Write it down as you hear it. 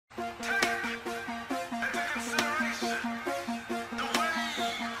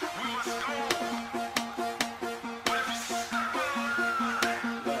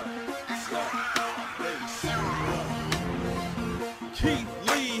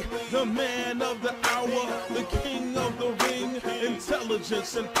the man of the hour, the king of the ring,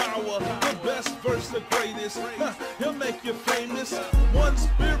 intelligence and power, the best versus the greatest. He'll make you famous. One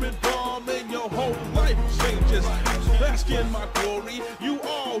spirit bomb and your whole life changes. Bask in my glory, you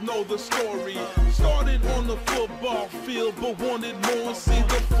all know the story. Started on the football field, but wanted more. See,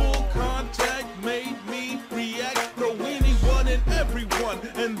 the full contact made me react. Throw anyone and everyone,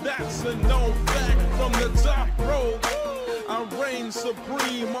 and that's a known fact. From the top row, I reign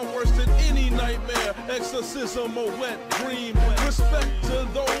supreme. I'm worse than any nightmare, exorcism, or wet dream. Respect to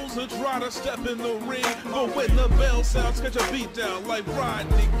those who try to step in the ring, but when the bell sounds, catch a beat down like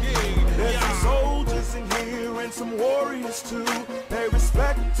Rodney King. There's some soldiers in here and some warriors too. Pay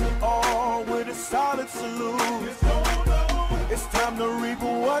respect to all with a solid salute. It's time to reap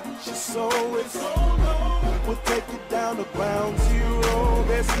what you sow. We'll take you down to ground zero.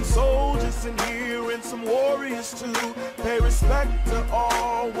 There's some soldiers in here and some warriors too. Pay respect to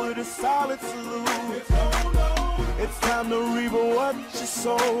all with a solid salute. It's time to reap what you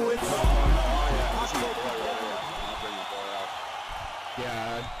sow.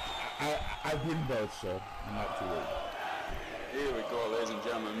 Yeah, I've been both, so I'm not too worried. Here we go, ladies and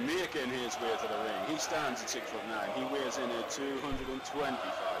gentlemen, making his way to the ring. He stands at 6'9". He weighs in at 225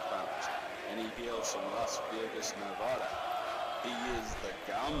 pounds, and he hails from Las Vegas, Nevada. He is the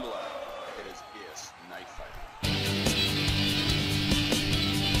Gambler. It is Ace Nightfire.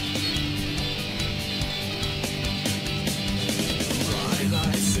 Bright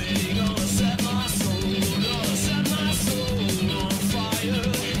lights sitting on set my soul, gonna set my soul on fire.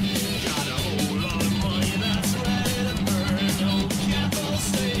 Got a whole lot of money that's ready to burn. No capital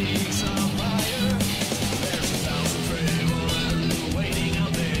stakes are higher. There's 1,000 people waiting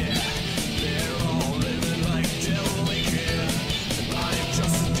out there. They're all living like devil may care. I am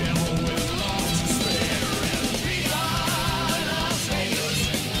just a devil with love to spare. And Viva Las Vegas,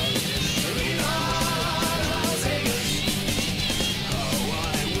 Viva Las Vegas. Oh,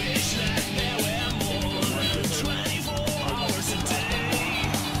 I wish that there were more than 24 hours a day.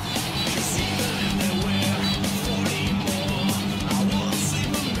 'Cause even if there were 40 more, I won't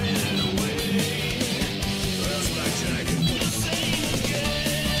sleep a minute away. That's blackjack and do the same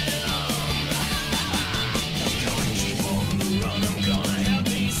again. I'm gonna keep on the run, I'm gonna have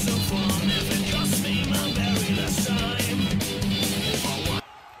me some fun. If it costs me my very last time, if I want.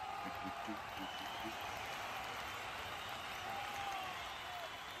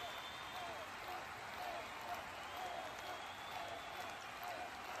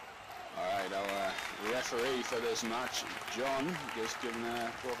 Alright, our referee for this match, John, just giving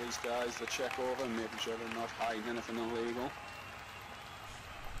both these guys the check over, making sure they're not hiding anything illegal.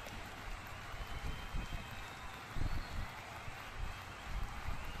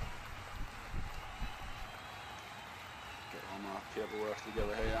 Get all my paperwork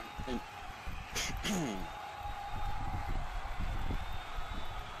together here.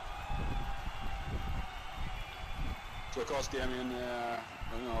 So of course, Damien,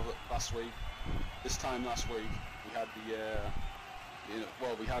 this time last week, we had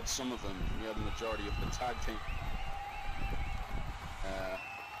we had some of them. We had the majority of the tag team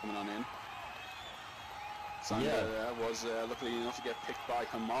coming on in. Xander was luckily enough to get picked by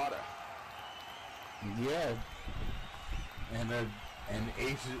Hamada. Yeah, and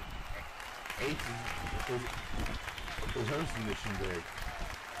Ace is hosting this shindig.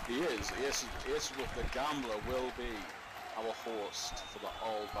 He is. Ace with the Gambler will be our host for the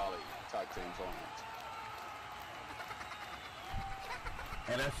All Valley Tag Team Tournament.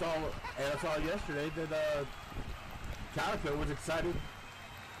 And I saw yesterday that Calico was excited.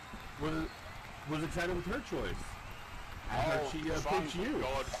 Was excited with her choice. I heard she picked you.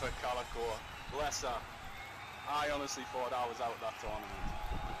 God for Calico. Bless her. I honestly thought I was out that tournament.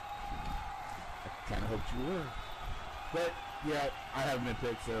 I kind of hoped you were. But yeah, I haven't been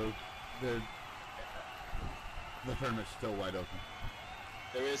picked, so the tournament's still wide open.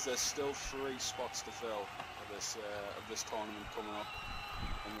 There's still 3 spots to fill of this tournament coming up,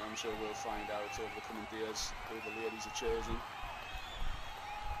 and I'm sure we'll find out over the coming days who the ladies are choosing.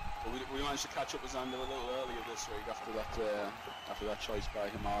 But we managed to catch up with Xander a little earlier this week after that choice by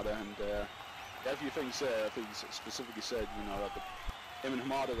Hamada, and a few things he specifically said, that him and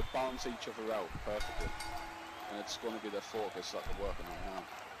Hamada would balance each other out perfectly, and it's going to be their focus that they're working on now.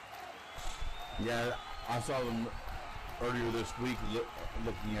 Yeah, I saw them earlier this week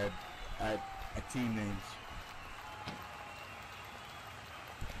looking at team names.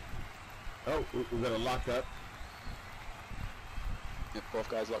 Oh, we got a lock up. Yep, both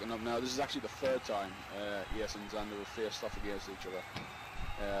guys locking up now. This is actually the 3rd time Yes and Xander have faced off against each other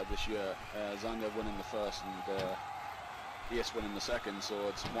this year. Xander winning the first and Ace winning the second, so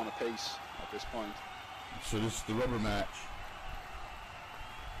it's one apiece at this point. So this is the rubber match.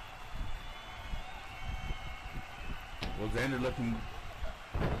 Well, Xander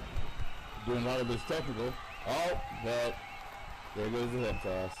doing a lot of his technical. Oh, but there goes the hip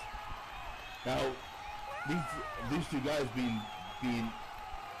toss. Now, these two guys being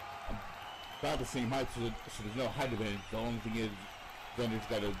about the same height, so there's no height advantage. The only thing is, Xander's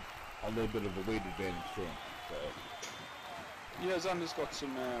got a little bit of a weight advantage to him. So. Yeah, Xander's got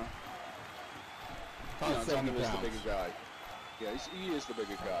some. Xander is the bigger guy. Yeah, he is the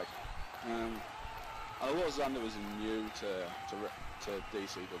bigger guy. Although Xander is new to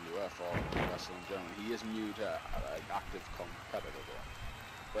DCWF or wrestling in general, he is new to an active competitor though.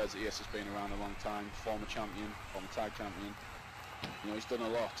 Whereas Ace has been around a long time, former champion, former tag champion. You know, he's done a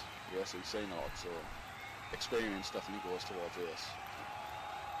lot. Yes, he's seen a lot, so experience definitely goes towards Ace.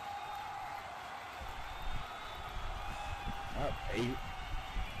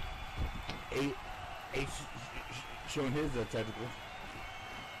 Ace showing his technical.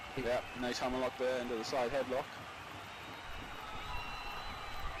 Yeah, nice hammerlock there into the side headlock.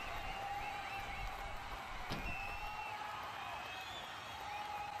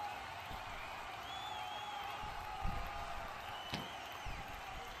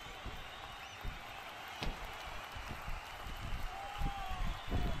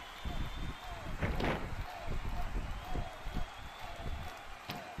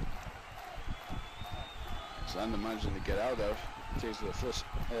 Xander managing to get out there. Takes the first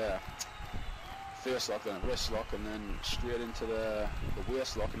face lock, then a wrist lock, and then straight into the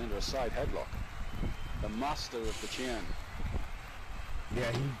waist lock and into a side headlock. The master of the chain.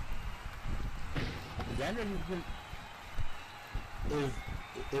 Yeah, Xander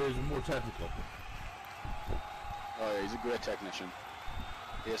is more technical. Oh yeah, he's a great technician.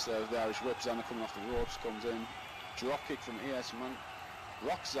 Yes, there's the Irish whip. Xander coming off the ropes, comes in, drop kick from AS, man,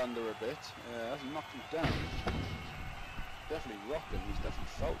 rocks Xander a bit. Hasn't knocked him down. Definitely rocked him. He's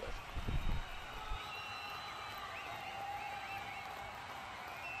definitely felt it.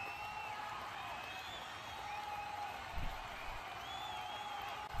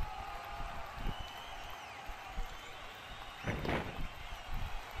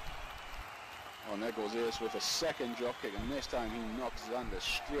 Oh, and there goes Ace with a second drop kick, and this time he knocks Xander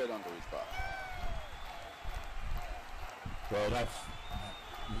straight onto his back. Well, that's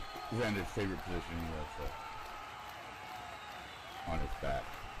Xander's favorite position anyway, so. On his back.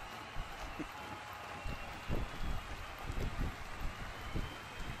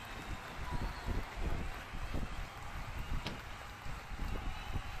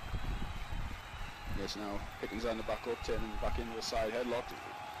 Yes, now picking Xander back up, turning back into a side headlock.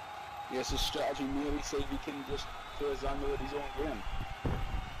 Yes, his strategy merely see if he can just throw Xander at his own game.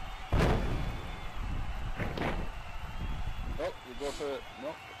 Oh, we go for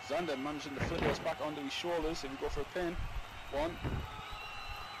no. Xander managing to flip us back onto his shoulders. If we go for a pin, one.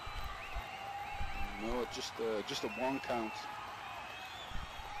 No, just a one count.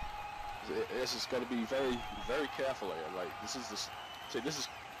 This has got to be very, very careful here. Like this is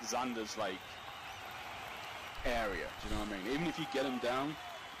Xander's like area. Do you know what I mean? Even if you get him down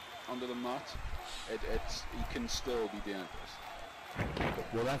under the mat, he can still be dangerous.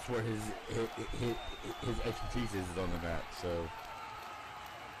 Well, that's where his expertise is on the mat. So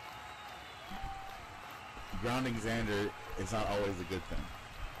grounding Xander is not always a good thing.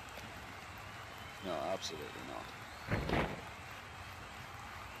 No, absolutely not.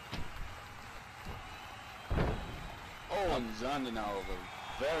 Oh, and Xander now with a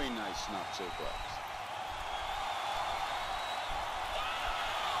very nice snap suplex.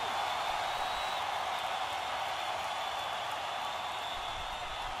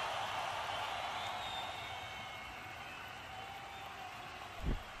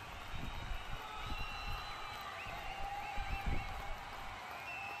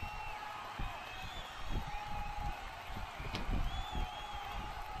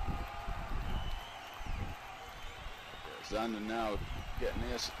 Xander now getting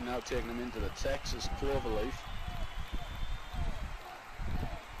this, now taking him into the Texas Cloverleaf.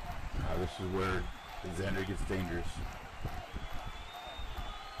 This is where Xander gets dangerous.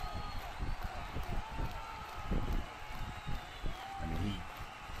 I mean,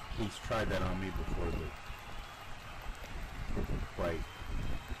 he's tried that on me before, but quite.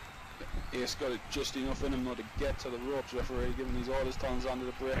 He's got it just enough in him not to get to the ropes. Referee giving these orders, telling Xander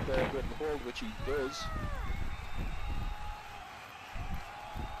to break the hold, which he does.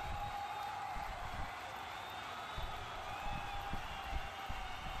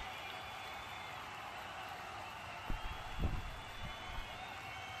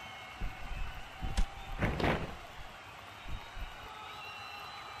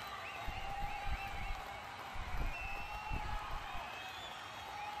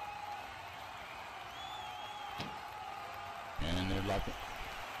 Xander locked it.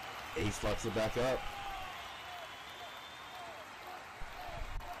 Ace locks it back up.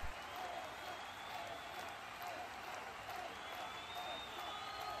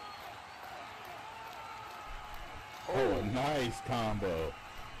 Oh, nice combo.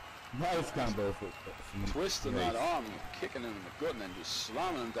 Nice combo from Twisting that arm, kicking him in the gut, and then just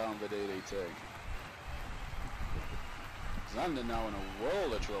slamming him down the DDT. Xander now in a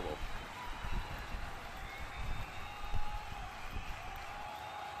world of trouble.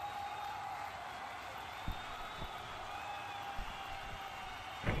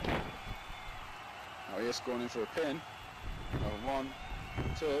 Now Ace going in for a pin. 1,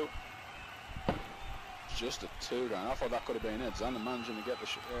 2. Just a 2 down. I thought that could have been it. Xander managing to get the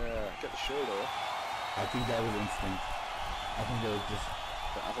shoulder up. I think that was instinct. I think that was just...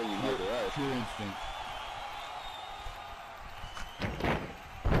 I think you might be right. Pure instinct.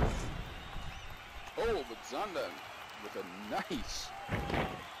 Oh, but Xander with a nice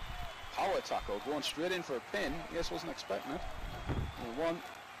power tackle going straight in for a pin. Yes, wasn't expecting it. 1.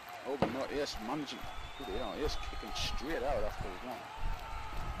 Oh, but not Yes managing. Yes kicking straight out after 1.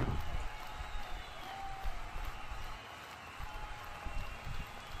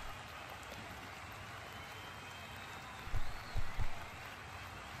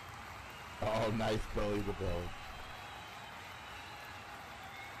 Oh, nice belly to belly.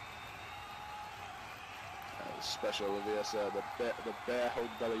 Special of this, the bear hug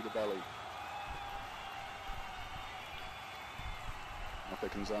belly to belly. Now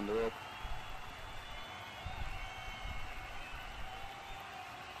picking Xander up.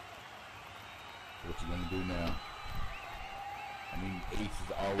 What's he gonna do now? I mean, Ace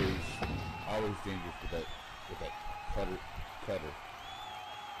is always dangerous with that cutter.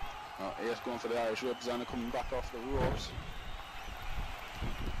 Ace going for the Irish whip. Xander coming back off the ropes.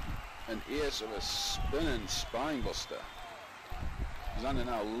 And Ace of a spinning spine buster. Xander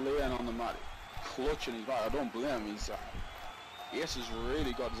now laying on the mat, clutching his back. I don't blame him. Ace has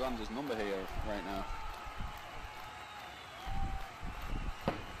really got Xander's number here right now.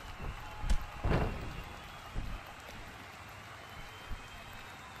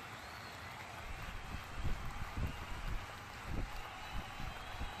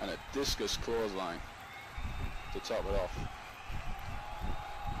 And a discus clothesline to top it off.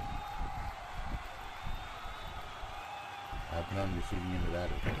 I've been on the receiving end of that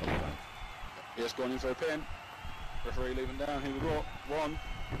a couple times. Yes, going in for a pin. Referee leaving down. Here we go. 1.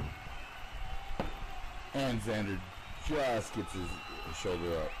 And Xander just gets his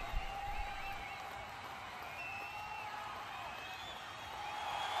shoulder up.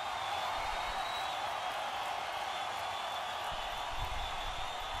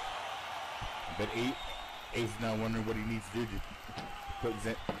 But Ace now wondering what he needs to do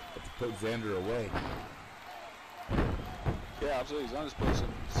to put Xander away. Yeah, absolutely. Xander's put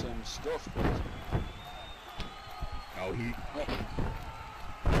some stuff, but... Oh, he's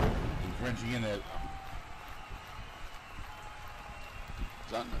wrenching in that.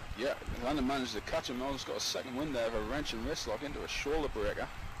 Xander managed to catch him. Almost got a second win there of a wrench and wrist lock into a shoulder breaker.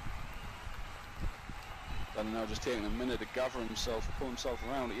 Xander now just taking a minute to gather himself, pull himself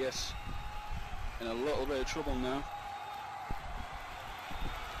around. Yes, in a little bit of trouble now.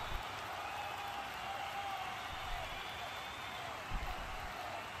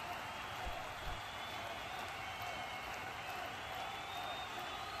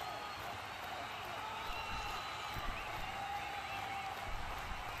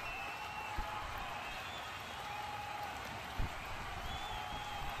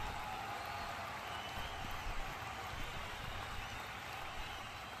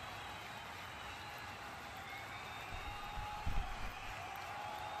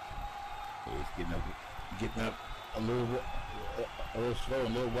 He's getting up a little slow, a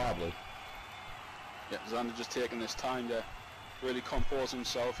little wobbly. Yeah, Xander just taking this time to really compose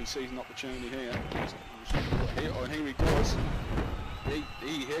himself. He sees an opportunity here. And here he goes.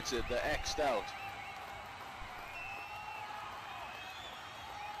 He hits it. They're X'd out.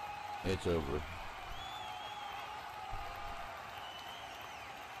 It's over.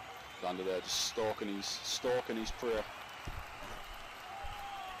 Xander there just stalking his prey.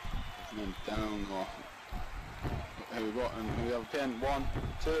 And then down. Here we go, and we have a pin. 1,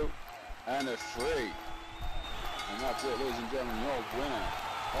 2, and a 3. And that's it, ladies and gentlemen, your winner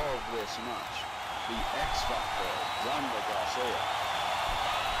of this match, the X Factor, Xander Garcia.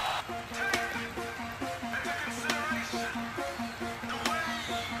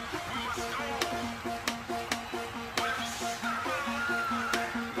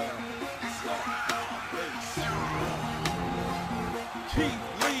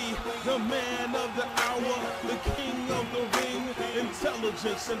 The man of the hour, the king of the ring,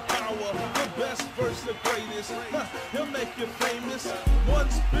 intelligence and power. The best versus the greatest. He'll make you famous. One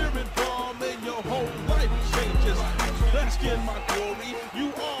spirit bomb and your whole life changes. Bask in my glory,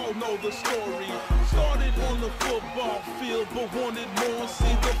 you all know the story. Started on the football field, but wanted more.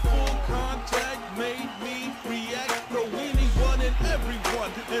 See, the full contact made me react. Throw anyone and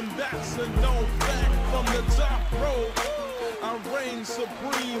everyone, and that's a known fact. From the top row, I reign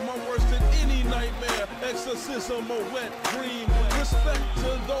supreme. I'm worse than any nightmare, exorcism, a wet dream. Respect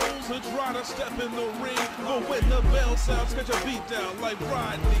to those who try to step in the ring, but when the bell sounds, catch a beat down like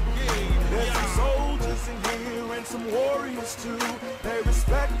Rodney King. There's some soldiers in here and some warriors too. Pay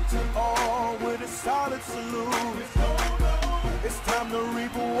respect to all with a solid salute. It's time to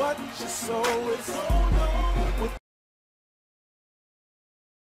reap what you sow. It's